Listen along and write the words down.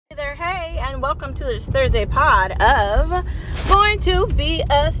and welcome to this Thursday pod of Born to Be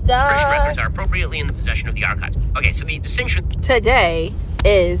a Star. British records are appropriately in the possession of the archives. Okay, so the distinction... Today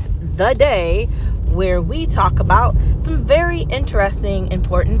is the day where we talk about some very interesting,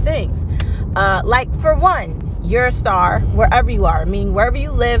 important things. Like, for one, you're a star wherever you are. Meaning, wherever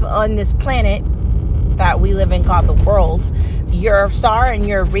you live on this planet that we live in called the world, you're a star and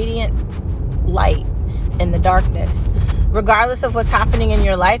you're a radiant light in the darkness. Regardless of what's happening in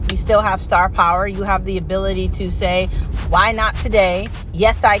your life, you still have star power. You have the ability to say, why not today?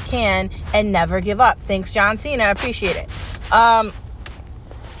 Yes, I can, and never give up. Thanks, John Cena. Appreciate it.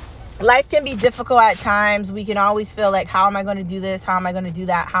 Life can be difficult at times. We can always feel like, how am I going to do this? How am I going to do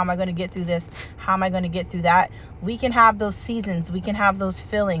that? How am I going to get through this? How am I going to get through that? We can have those seasons. We can have those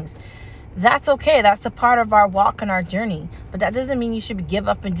feelings. That's okay. That's a part of our walk and our journey. But that doesn't mean you should give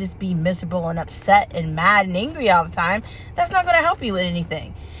up and just be miserable and upset and mad and angry all the time. That's not going to help you with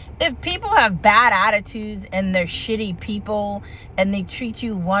anything. If people have bad attitudes and they're shitty people and they treat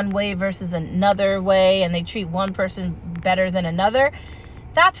you one way versus another way and they treat one person better than another,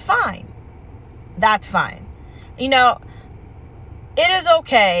 that's fine. That's fine. You know, it is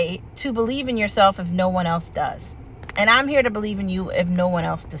okay to believe in yourself if no one else does. And I'm here to believe in you if no one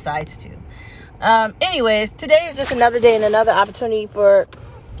else decides to. Anyways, today is just another day and another opportunity for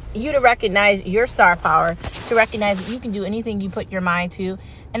you to recognize your star power, to recognize that you can do anything you put your mind to,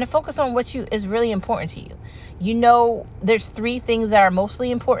 and to focus on what is really important to you. You know, there's 3 things that are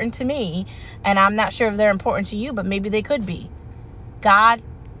mostly important to me, and I'm not sure if they're important to you, but maybe they could be. God,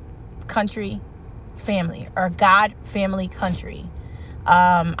 country, family, or God, family, country.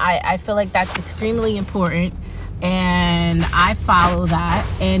 I feel like that's extremely important, and I follow that.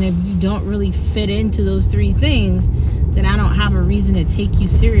 And if you don't really fit into those 3 things, then I don't have a reason to take you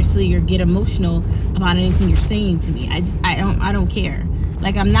seriously or get emotional about anything you're saying to me. I don't care.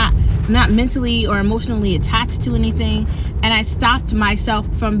 Like, I'm not mentally or emotionally attached to anything, and I stopped myself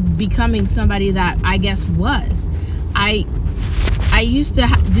from becoming somebody that I guess was. I used to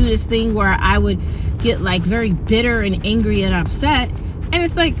do this thing where I would get like very bitter and angry and upset, and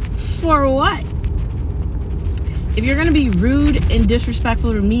it's like, for what? If you're gonna be rude and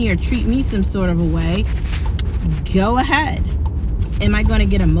disrespectful to me or treat me some sort of a way, go ahead. Am I going to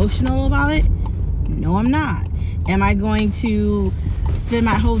get emotional about it? No, I'm not. Am I going to spend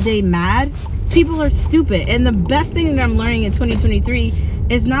my whole day mad? People are stupid, and the best thing that I'm learning in 2023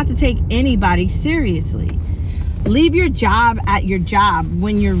 is not to take anybody seriously. Leave your job at your job.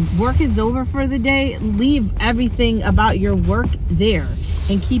 When your work is over for the day, leave everything about your work there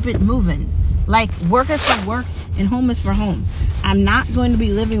and keep it moving. Like, work is for work and home is for home. I'm not going to be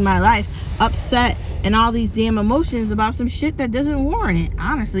living my life upset and all these damn emotions about some shit that doesn't warrant it.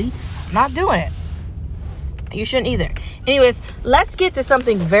 Honestly, I'm not doing it. You shouldn't either. Anyways, let's get to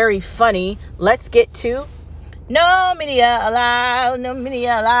something very funny. Let's get to no media allowed, no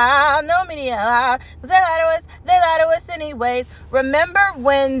media allowed, no media allowed. They lie to us anyways. Remember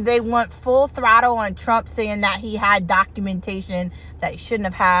when they went full throttle on Trump saying that he had documentation that he shouldn't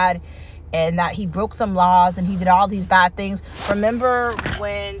have had and that he broke some laws and he did all these bad things? Remember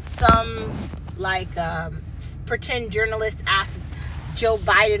when some pretend journalist asked Joe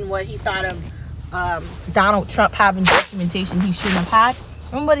Biden what he thought of Donald Trump having documentation he shouldn't have had?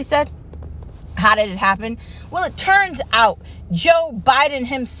 Remember what he said? How did it happen? Well, it turns out Joe Biden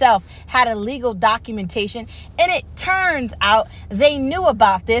himself had illegal documentation, and it turns out they knew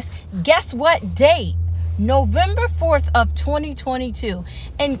about this. Guess what date? November 4th of 2022.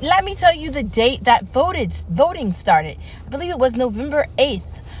 And let me tell you the date that voting started. I believe it was November 8th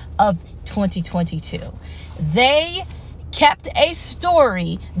of 2022. They kept a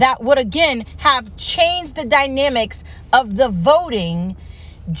story that would again have changed the dynamics of the voting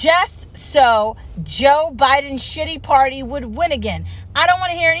just so Joe Biden's shitty party would win again. I don't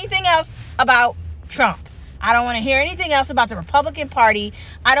want to hear anything else about Trump. I don't want to hear anything else about the Republican Party.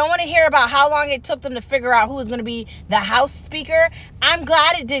 I don't want to hear about how long it took them to figure out who was going to be the House Speaker. I'm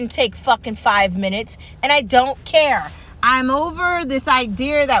glad it didn't take fucking 5 minutes, and I don't care. I'm over this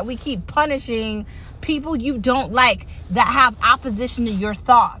idea that we keep punishing people you don't like that have opposition to your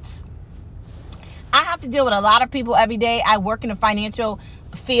thoughts. I have to deal with a lot of people every day. I work in a financial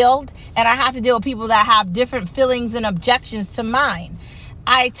field, and I have to deal with people that have different feelings and objections to mine.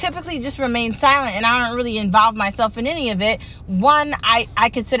 I typically just remain silent, and I don't really involve myself in any of it. One, I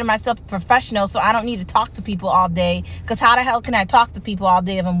consider myself a professional, so I don't need to talk to people all day, because how the hell can I talk to people all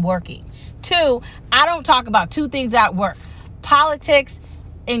day if I'm working? 2, I don't talk about 2 things at work: politics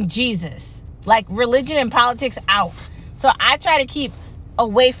and Jesus. Like, religion and politics out. So I try to keep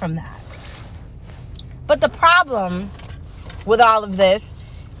away from that. But the problem with all of this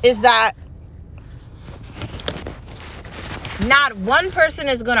is that Not one person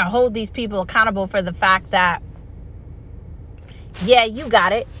is going to hold these people accountable for the fact that, yeah, you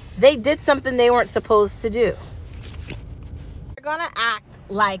got it, they did something they weren't supposed to do. They're going to act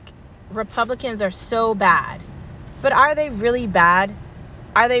like Republicans are so bad. But are they really bad?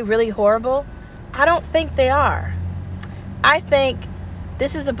 Are they really horrible? I don't think they are. I think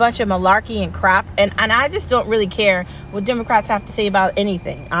this is a bunch of malarkey and crap, and I just don't really care what Democrats have to say about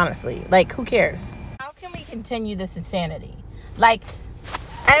anything, honestly. Like, who cares? How can we continue this insanity? Like,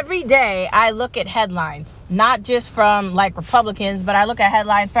 every day I look at headlines, not just from like Republicans, but I look at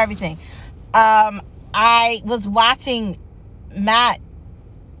headlines for everything. I was watching Matt's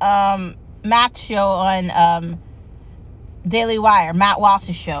show on Daily Wire, Matt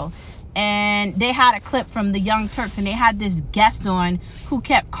Walsh's show, and they had a clip from the Young Turks, and they had this guest on who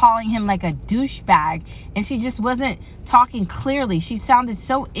kept calling him like a douchebag, and she just wasn't talking clearly. She sounded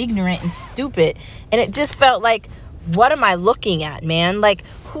so ignorant and stupid, and it just felt like, what am I looking at, man? Like,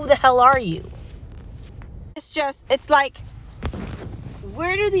 who the hell are you? It's like,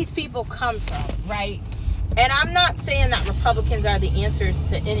 where do these people come from, right? And I'm not saying that Republicans are the answers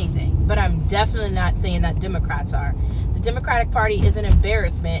to anything, but I'm definitely not saying that Democrats are. The Democratic Party is an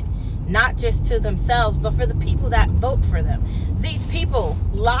embarrassment, not just to themselves, but for the people that vote for them. These people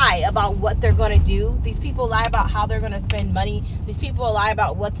lie about what they're going to do. These people lie about how they're going to spend money. These people lie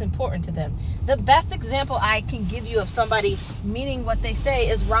about what's important to them. The best example I can give you of somebody meaning what they say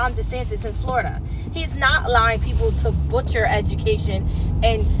is Ron DeSantis in Florida. He's not allowing people to butcher education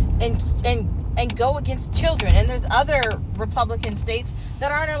and go against children. And there's other Republican states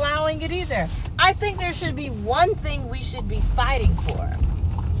that aren't allowing it either. I think there should be one thing we should be fighting for.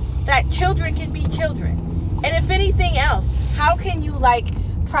 That children can be children. And if anything else, how can you like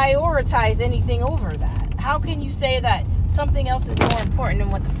prioritize anything over that? How can you say that something else is more important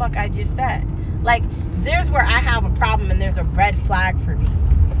than what the fuck I just said? Like, there's where I have a problem, and there's a red flag for me.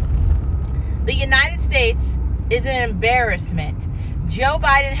 The United States is an embarrassment. Joe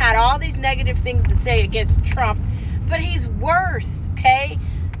Biden had all these negative things to say against Trump, but he's worse, okay?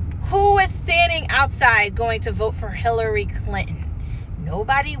 Who is standing outside going to vote for Hillary Clinton?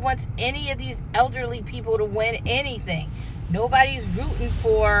 Nobody wants any of these elderly people to win anything. Nobody's rooting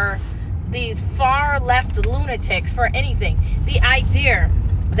for these far left lunatics for anything. The idea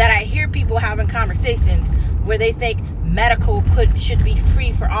that I hear people having conversations where they think medical should be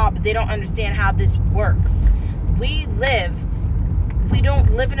free for all, but they don't understand how this works. We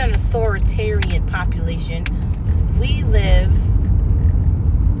don't live in an authoritarian population. We live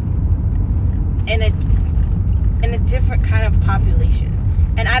in a different kind of population.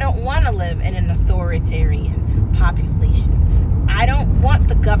 And I don't want to live in an authoritarian population. I don't want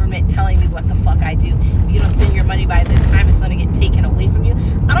the government telling me what the fuck I do. If you don't spend your money by this time, it's going to get taken away from you.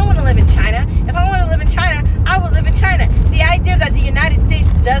 I don't want to live in China. If I want to live in China, I will live in China. The idea that the United States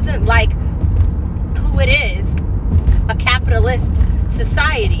doesn't like who it is, a capitalist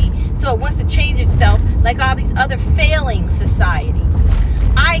society, so it wants to change itself like all these other failing societies.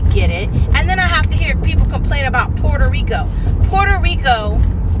 I get it. And then I have to hear people complain about Puerto Rico. Puerto Rico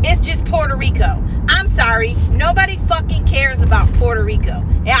is just Puerto Rico. I'm sorry. Nobody fucking cares about Puerto Rico.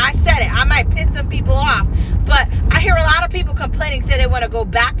 Yeah, I said it. I might piss some people off. But I hear a lot of people complaining, say they want to go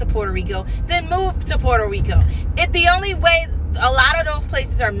back to Puerto Rico, then move to Puerto Rico. The only way a lot of those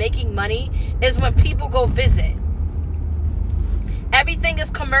places are making money is when people go visit. Everything is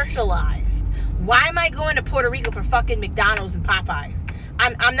commercialized. Why am I going to Puerto Rico for fucking McDonald's and Popeyes?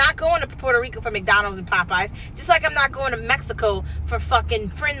 I'm not going to Puerto Rico for McDonald's and Popeyes, just like I'm not going to Mexico for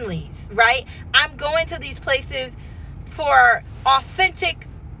fucking Friendlies, right? I'm going to these places for authentic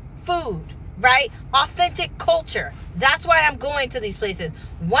food, right? Authentic culture. That's why I'm going to these places.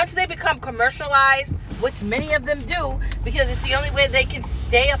 Once they become commercialized, which many of them do, because it's the only way they can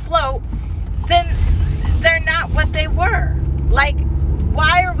stay afloat, then they're not what they were. Like,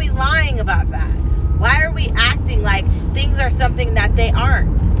 why are we lying about that? Why are we acting like things are something that they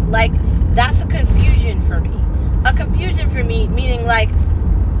aren't? Like, that's a confusion for me. A confusion for me, meaning like,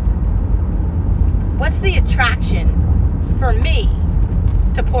 what's the attraction for me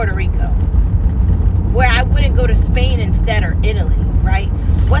to Puerto Rico? Where I wouldn't go to Spain instead, or Italy, right?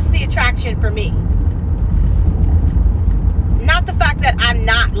 What's the attraction for me? Not the fact that I'm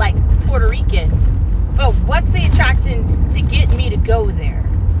not like Puerto Rican, but what's the attraction to get me to go there?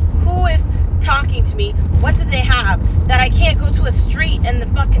 Who is talking to me? What do they have that I can't go to a street in the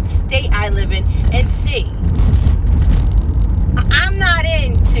fucking state I live in and see? I'm not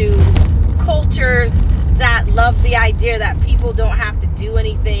into cultures that love the idea that people don't have to do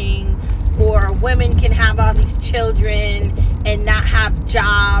anything, or women can have all these children and not have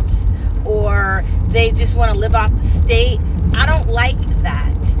jobs, or they just want to live off the state. I don't like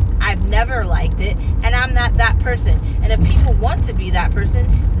that. I've never liked it, and I'm not that person. And if people want to be that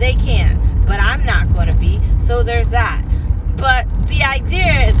person, they can. But I'm not going to be, so there's that. But the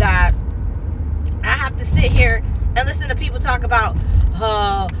idea is that I have to sit here and listen to people talk about,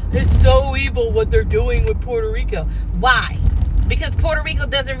 it's so evil what they're doing with Puerto Rico. Why? Because Puerto Rico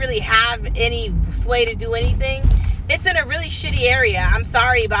doesn't really have any sway to do anything. It's in a really shitty area. I'm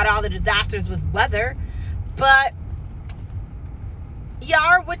sorry about all the disasters with weather, but you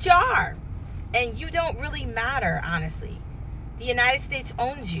are what you are. And you don't really matter, honestly. The United States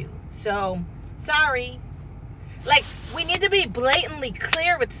owns you. So, sorry. Like, we need to be blatantly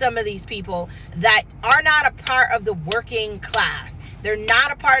clear with some of these people that are not a part of the working class. They're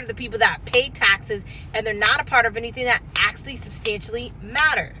not a part of the people that pay taxes, and they're not a part of anything that actually substantially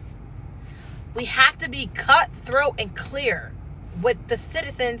matters. We have to be cutthroat and clear with the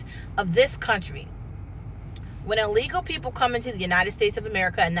citizens of this country. When illegal people come into the United States of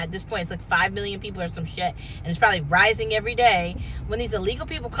America, and at this point it's like 5 million people or some shit, and it's probably rising every day, when these illegal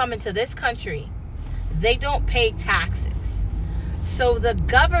people come into this country, they don't pay taxes. So the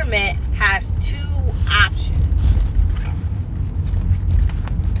government has two options,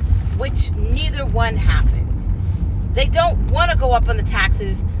 which neither one happens. They don't want to go up on the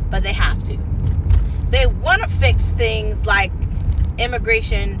taxes, but they have to. They want to fix things like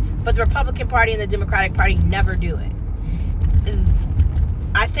immigration, but the Republican Party and the Democratic Party never do it.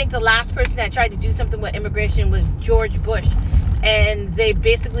 I think the last person that tried to do something with immigration was George Bush, and they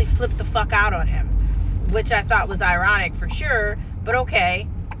basically flipped the fuck out on him, which I thought was ironic for sure, but okay.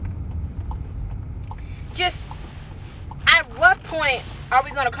 Just, at what point are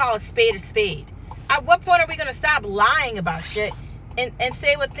we going to call a spade a spade? At what point are we going to stop lying about shit and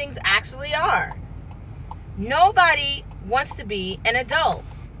say what things actually are? Nobody wants to be an adult.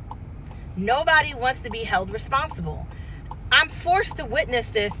 Nobody wants to be held responsible. I'm forced to witness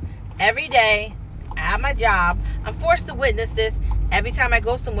this every day at my job. I'm forced to witness this every time I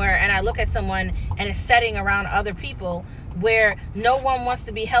go somewhere and I look at someone and a setting around other people where no one wants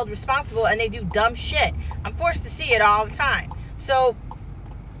to be held responsible and they do dumb shit. I'm forced to see it all the time. So,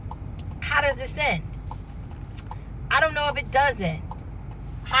 how does this end? I don't know if it does end.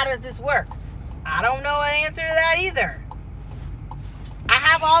 How does this work? I don't know an answer to that either. I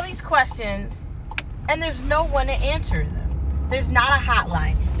have all these questions and there's no one to answer them. There's not a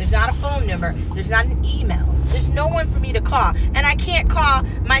hotline. There's not a phone number. There's not an email. There's no one for me to call. And I can't call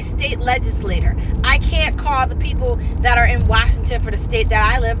my state legislator. I can't call the people that are in Washington for the state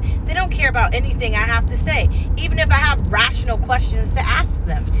that I live. They don't care about anything I have to say, even if I have rational questions to ask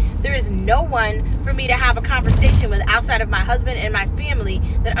them. There is no one for me to have a conversation with outside of my husband and my family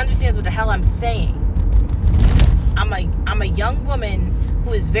that understands what the hell I'm saying. I'm a young woman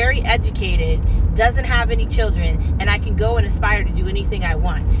who is very educated, doesn't have any children, and I can go and aspire to do anything I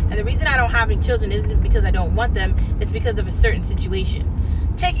want. And the reason I don't have any children isn't because I don't want them, it's because of a certain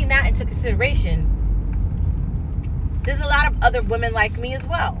situation. Taking that into consideration, there's a lot of other women like me as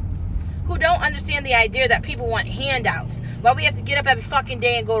well who don't understand the idea that people want handouts while we have to get up every fucking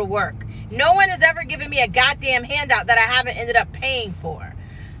day and go to work. No one has ever given me a goddamn handout that I haven't ended up paying for.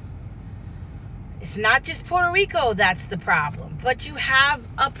 It's not just Puerto Rico that's the problem, but you have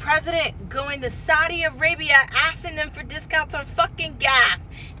a president going to Saudi Arabia asking them for discounts on fucking gas,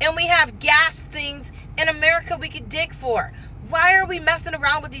 and we have gas things in America we could dig for. Why are we messing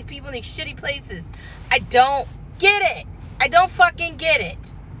around with these people in these shitty places? I don't get it. I don't fucking get it.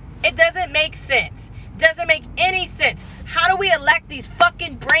 It doesn't make sense. It doesn't make any sense. How do we elect these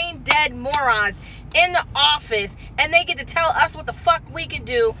fucking brain dead morons in the office and they get to tell us what the fuck we can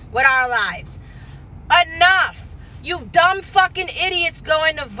do with our lives? Enough. You dumb fucking idiots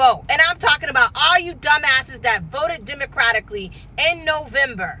going to vote. And I'm talking about all you dumbasses that voted democratically in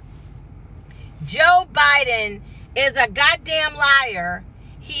November. Joe Biden is a goddamn liar.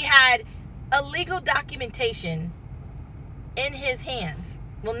 He had illegal documentation in his hands.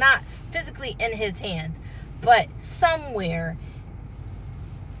 Well, not physically in his hands, but somewhere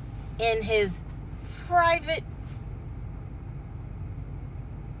in his private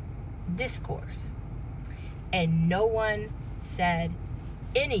discourse. And no one said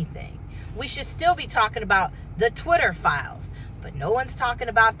anything. We should still be talking about the Twitter files, but no one's talking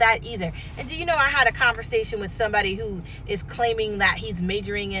about that either. And do you know I had a conversation with somebody who is claiming that he's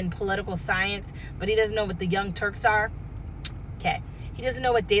majoring in political science, but he doesn't know what the Young Turks are? Okay. He doesn't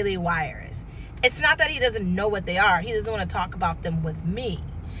know what Daily Wire is. It's not that he doesn't know what they are. He doesn't want to talk about them with me.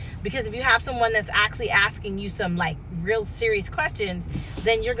 Because if you have someone that's actually asking you some, like, real serious questions,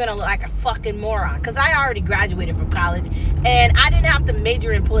 then you're going to look like a fucking moron. Because I already graduated from college, and I didn't have to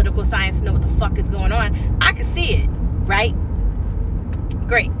major in political science to know what the fuck is going on. I could see it. right?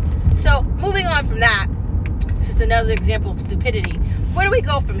 Great. So moving on from that, this is another example of stupidity. Where do we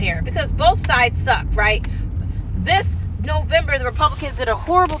go from here? Because both sides suck, right? This November, the Republicans did a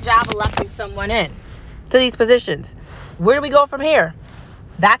horrible job electing someone in to these positions. Where do we go from here?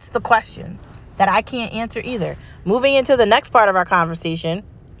 That's the question that I can't answer either. Moving into the next part of our conversation,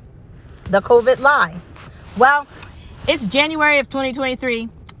 the COVID lie. Well, it's January of 2023.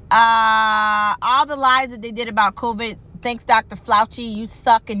 All the lies that they did about COVID, thanks Dr. Fauci, you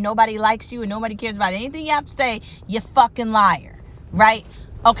suck and nobody likes you and nobody cares about anything you have to say, you fucking liar, right?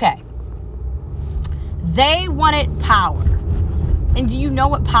 Okay. They wanted power. And do you know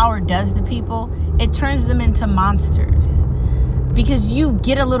what power does to people? It turns them into monsters. Because you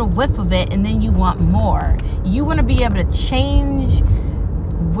get a little whiff of it and then you want more. You want to be able to change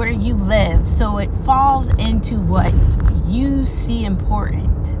where you live so it falls into what you see important.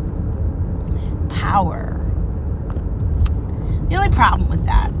 Power. The only problem with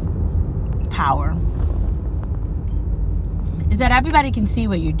that power is that everybody can see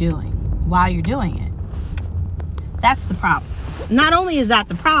what you're doing while you're doing it. That's the problem. Not only is that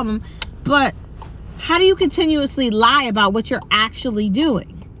the problem, but how do you continuously lie about what you're actually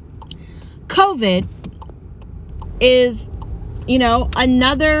doing? COVID is,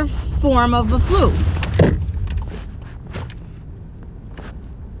 another form of the flu.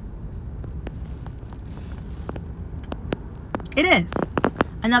 It is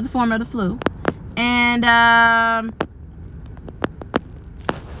another form of the flu. And,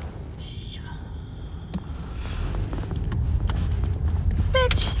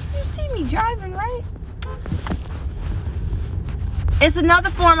 bitch, you see me driving, right? It's another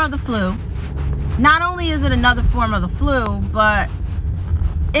form of the flu. Not only is it another form of the flu, but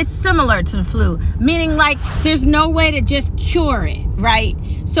it's similar to the flu. Meaning, like, there's no way to just cure it, right?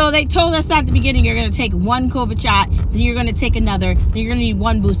 So they told us at the beginning, you're going to take one COVID shot, then you're going to take another, then you're going to need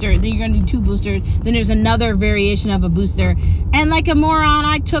one booster, then you're going to need two boosters, then there's another variation of a booster. And like a moron,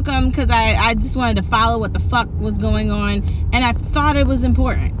 I took them because I just wanted to follow what the fuck was going on, and I thought it was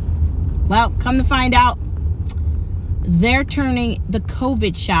important. Well, come to find out, they're turning the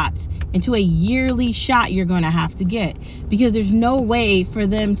COVID shots into a yearly shot you're going to have to get, because there's no way for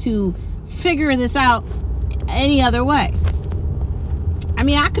them to figure this out any other way. I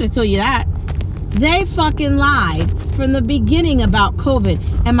mean, I could have told you that. They fucking lied from the beginning about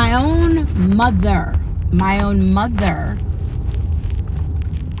COVID. And my own mother,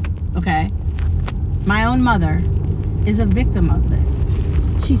 okay, my own mother is a victim of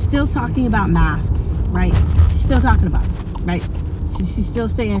this. She's still talking about masks, right? She's still talking about it, right? She's still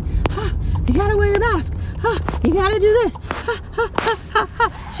saying, you gotta wear your mask. You gotta do this.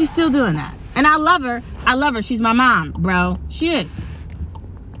 She's still doing that. And I love her. She's my mom, bro. She is.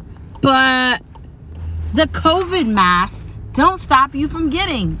 But the COVID masks don't stop you from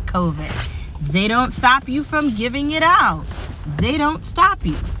getting COVID. They don't stop you from giving it out. They don't stop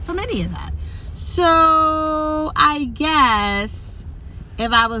you from any of that. So I guess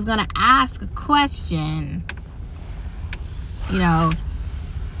if I was going to ask a question,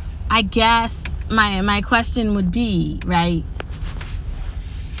 I guess my question would be, right?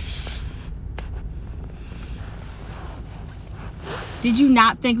 Did you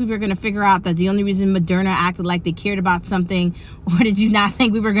not think we were going to figure out that the only reason Moderna acted like they cared about something, or did you not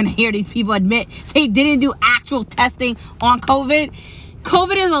think we were going to hear these people admit they didn't do actual testing on COVID?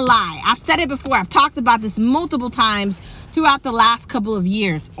 COVID is a lie. I've said it before. I've talked about this multiple times throughout the last couple of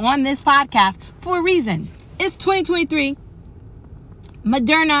years on this podcast for a reason. It's 2023.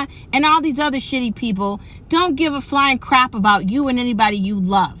 Moderna and all these other shitty people don't give a flying crap about you and anybody you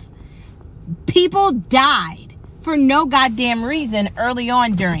love. People died for no goddamn reason early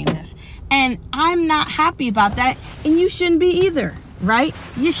on during this. And I'm not happy about that. And you shouldn't be either, right?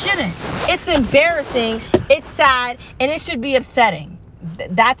 You shouldn't. It's embarrassing. It's sad. And it should be upsetting.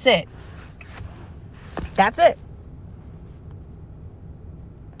 That's it. That's it.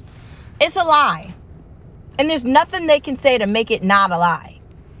 It's a lie. And there's nothing they can say to make it not a lie.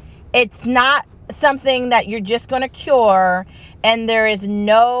 It's not something that you're just going to cure. And there is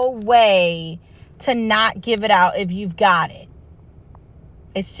no way to not give it out if you've got it.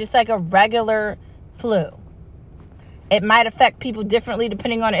 It's just like a regular flu. It might affect people differently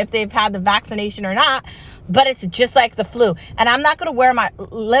depending on if they've had the vaccination or not, but it's just like the flu. And I'm not going to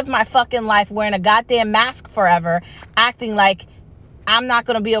live my fucking life wearing a goddamn mask forever, acting like I'm not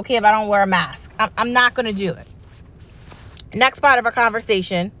going to be okay if I don't wear a mask. I'm not going to do it. Next part of our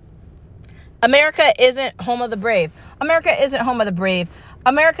conversation. America isn't home of the brave. America isn't home of the brave.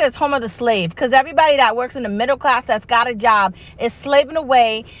 America is home of the slave, because everybody that works in the middle class that's got a job is slaving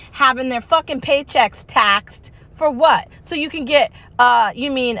away, having their fucking paychecks taxed For what? So you can get,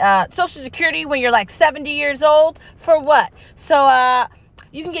 Social Security when you're like 70 years old? For what? So,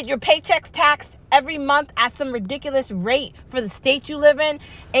 you can get your paychecks taxed every month at some ridiculous rate for the state you live in.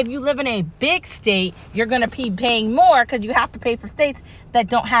 If you live in a big state, you're going to be paying more because you have to pay for states that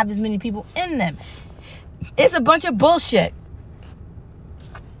don't have as many people in them. It's a bunch of bullshit.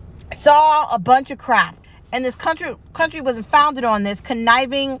 It's all a bunch of crap. And this country wasn't founded on this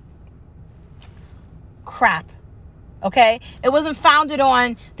conniving crap. Okay? It wasn't founded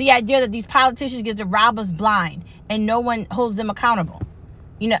on the idea that these politicians get to rob us blind and no one holds them accountable.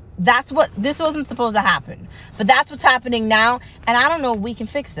 This wasn't supposed to happen. But that's what's happening now. And I don't know if we can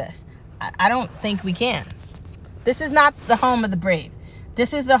fix this. I don't think we can. This is not the home of the brave.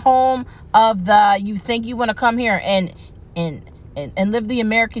 This is the home of you think you want to come here and live the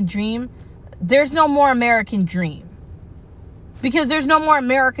American dream. There's no more American dream. Because there's no more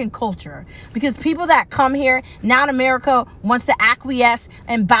American culture. Because people that come here, now America wants to acquiesce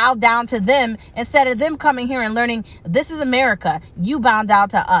and bow down to them instead of them coming here and learning, this is America. You bow down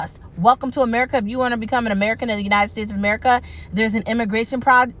to us. Welcome to America. If you want to become an American in the United States of America, there's an immigration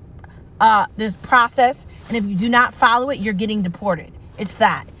there's process. And if you do not follow it, you're getting deported. It's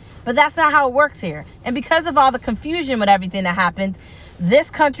that. But that's not how it works here. And because of all the confusion with everything that happened,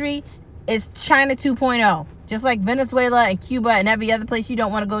 this country is China 2.0. Just like Venezuela and Cuba and every other place you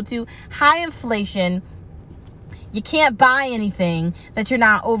don't want to go to. High inflation. You can't buy anything that you're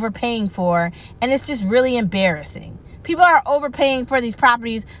not overpaying for. And it's just really embarrassing. People are overpaying for these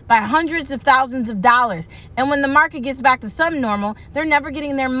properties by hundreds of thousands of dollars. And when the market gets back to some normal, they're never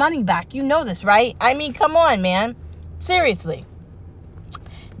getting their money back. You know this, right? I mean, come on, man. Seriously.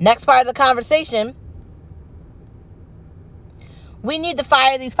 Next part of the conversation. We need to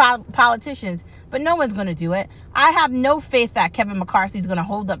fire these politicians, but no one's going to do it. I have no faith that Kevin McCarthy is going to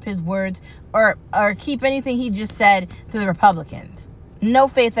hold up his words or keep anything he just said to the Republicans. No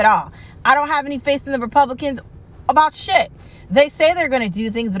faith at all. I don't have any faith in the Republicans about shit. They say they're going to do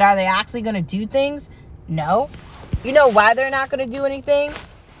things, but are they actually going to do things? No. You know why they're not going to do anything?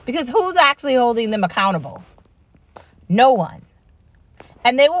 Because who's actually holding them accountable? No one.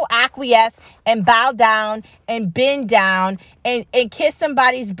 And they will acquiesce and bow down and bend down and kiss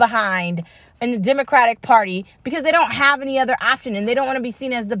somebody's behind in the Democratic Party because they don't have any other option and they don't want to be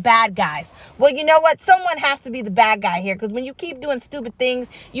seen as the bad guys. Well, you know what? Someone has to be the bad guy here because when you keep doing stupid things,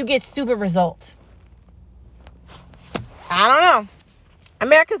 you get stupid results. I don't know.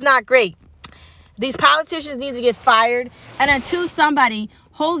 America's not great. These politicians need to get fired. And until somebody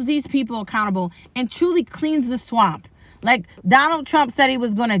holds these people accountable and truly cleans the swamp. Like Donald Trump said he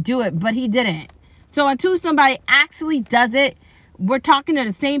was going to do it, but he didn't. So until somebody actually does it, we're talking to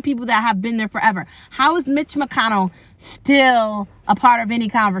the same people that have been there forever. How is Mitch McConnell still a part of any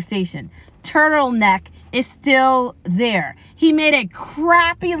conversation? Turtleneck is still there. He made a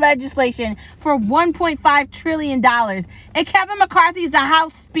crappy legislation for $1.5 trillion. And Kevin McCarthy is the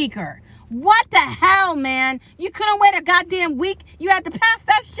House Speaker. What the hell, man? You couldn't wait a goddamn week? You had to pass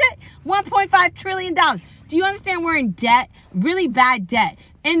that shit? $1.5 trillion. Do you understand we're in debt? Really bad debt.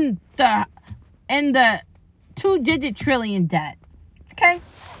 In the 2-digit trillion debt. Okay?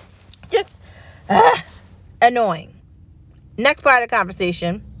 Just annoying. Next part of the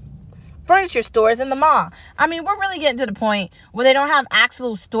conversation. Furniture stores in the mall. I mean, we're really getting to the point where they don't have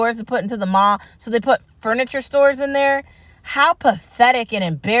actual stores to put into the mall, so they put furniture stores in there. How pathetic and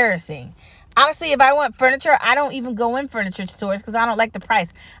embarrassing. Honestly, if I want furniture, I don't even go in furniture stores because I don't like the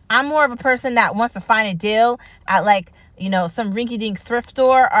price. I'm more of a person that wants to find a deal at some rinky-dink thrift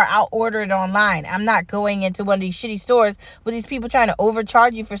store, or I'll order it online. I'm not going into one of these shitty stores with these people trying to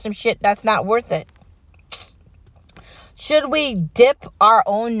overcharge you for some shit that's not worth it. Should we dip our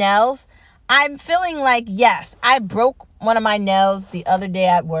own nails? I'm feeling like, yes. I broke one of my nails the other day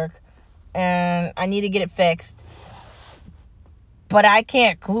at work, and I need to get it fixed. But I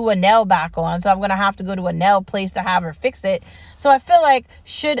can't glue a nail back on, so I'm going to have to go to a nail place to have her fix it. So I feel like,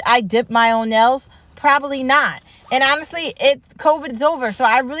 should I dip my own nails? Probably not. And honestly, COVID is over, so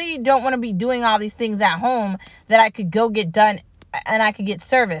I really don't want to be doing all these things at home that I could go get done and I could get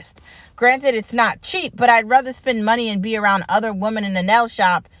serviced. Granted, it's not cheap, but I'd rather spend money and be around other women in a nail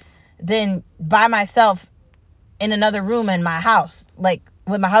shop than by myself in another room in my house, like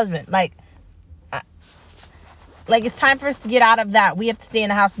with my husband. Like, it's time for us to get out of that we have to stay in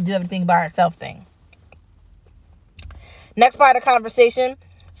the house and do everything by ourselves thing. Next part of the conversation,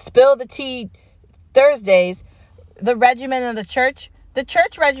 spill the tea Thursdays, the regimen of the church. The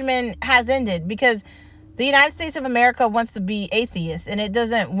church regimen has ended because the United States of America wants to be atheist, and it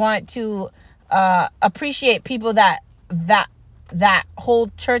doesn't want to appreciate people that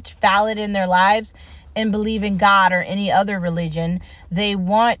hold church valid in their lives and believe in God or any other religion. They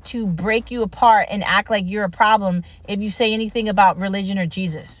want to break you apart and act like you're a problem if you say anything about religion or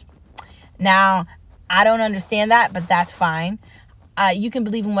Jesus. Now, I don't understand that, but that's fine. You can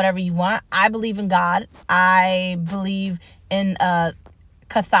believe in whatever you want. I believe in God. I believe in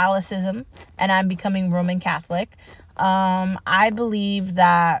Catholicism, and I'm becoming Roman Catholic. I believe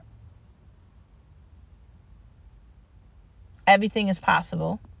that everything is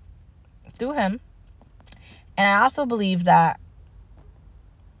possible through Him. And I also believe that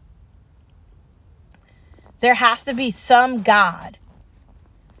there has to be some God.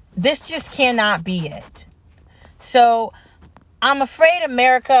 This just cannot be it. So I'm afraid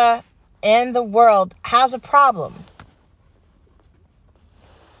America and the world has a problem.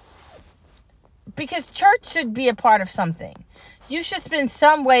 Because church should be a part of something. You should spend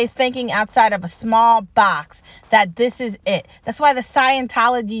some way thinking outside of a small box that this is it. That's why the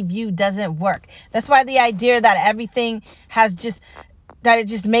Scientology view doesn't work. That's why the idea that everything that it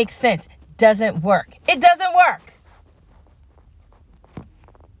just makes sense doesn't work. It doesn't work.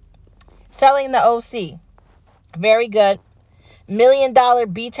 Selling the OC. Very good. $1 million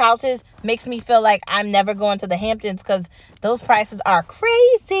beach houses makes me feel like I'm never going to the Hamptons because those prices are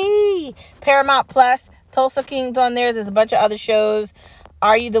crazy. Paramount Plus, Tulsa King's on there. There's a bunch of other shows.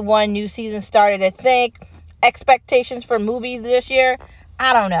 Are You the One? New season started, I think. Expectations for movies this year?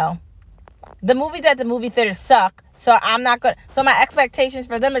 I don't know. The movies at the movie theaters suck. So I'm not going. So my expectations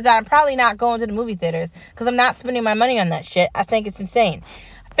for them is that I'm probably not going to the movie theaters because I'm not spending my money on that shit. I think it's insane.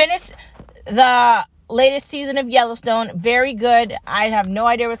 Finish the latest season of Yellowstone. Very good. I have no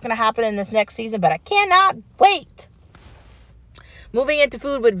idea what's going to happen in this next season, but I cannot wait. Moving into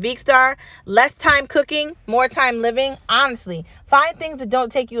food with Veekstar. Less time cooking, more time living. Honestly, find things that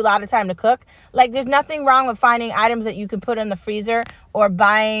don't take you a lot of time to cook. Like, there's nothing wrong with finding items that you can put in the freezer or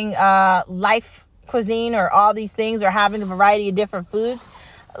buying Life Cuisine or all these things or having a variety of different foods.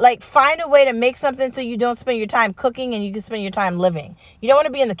 Like, find a way to make something so you don't spend your time cooking and you can spend your time living. You don't want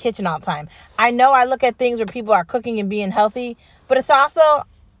to be in the kitchen all the time. I know I look at things where people are cooking and being healthy, but it's also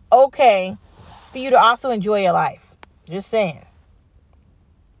okay for you to also enjoy your life. Just saying.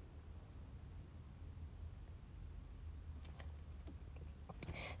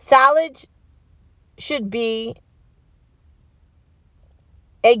 Salad should be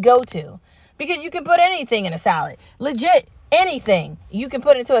a go-to because you can put anything in a salad. Legit, anything you can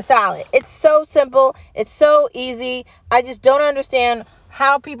put into a salad. It's so simple. It's so easy. I just don't understand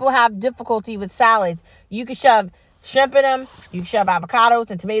how people have difficulty with salads. You can shove shrimp in them. You can shove avocados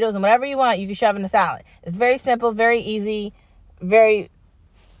and tomatoes and whatever you want. You can shove in a salad. It's very simple, very easy, very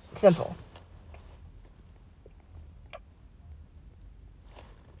simple.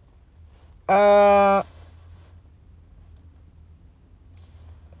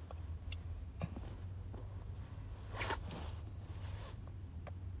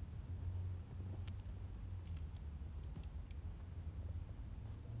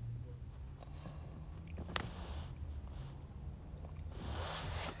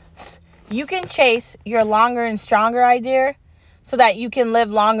 You can chase your longer and stronger idea so that you can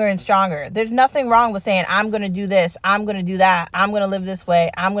live longer and stronger. There's nothing wrong with saying, I'm going to do this, I'm going to do that, I'm going to live this way,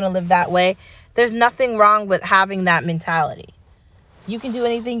 I'm going to live that way. There's nothing wrong with having that mentality. You can do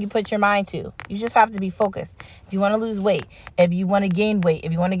anything you put your mind to. You just have to be focused. If you want to lose weight, if you want to gain weight,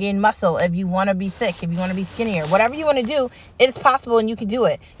 if you want to gain muscle, if you want to be thick, if you want to be skinnier, whatever you want to do, it is possible and you can do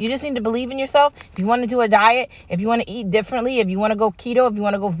it. You just need to believe in yourself. If you want to do a diet, if you want to eat differently, if you want to go keto, if you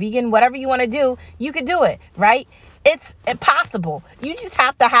want to go vegan, whatever you want to do, you can do it, right? It's impossible. You just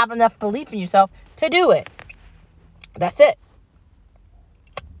have to have enough belief in yourself to do it. That's it.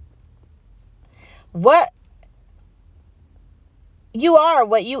 You are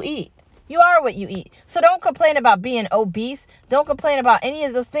what you eat. You are what you eat. So don't complain about being obese. Don't complain about any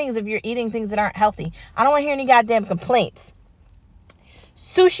of those things if you're eating things that aren't healthy. I don't want to hear any goddamn complaints.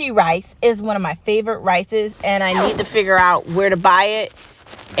 Sushi rice is one of my favorite rices, and I need to figure out where to buy it.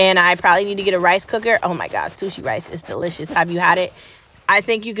 And I probably need to get a rice cooker. Oh my God, sushi rice is delicious. Have you had it? I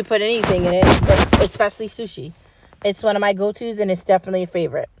think you could put anything in it, but especially sushi. It's one of my go-tos, and it's definitely a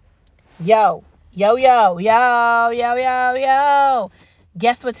favorite. Yo. Guess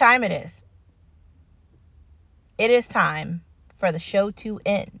what time it is? It is time for the show to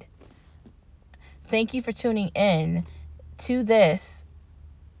end. Thank you for tuning in to this,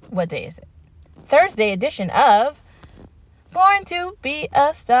 what day is it? Thursday edition of Born to Be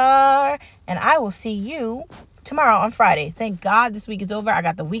a Star. And I will see you tomorrow on Friday. Thank God this week is over. I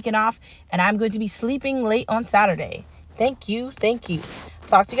got the weekend off, and I'm going to be sleeping late on Saturday. Thank you.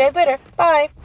 Talk to you guys later. Bye.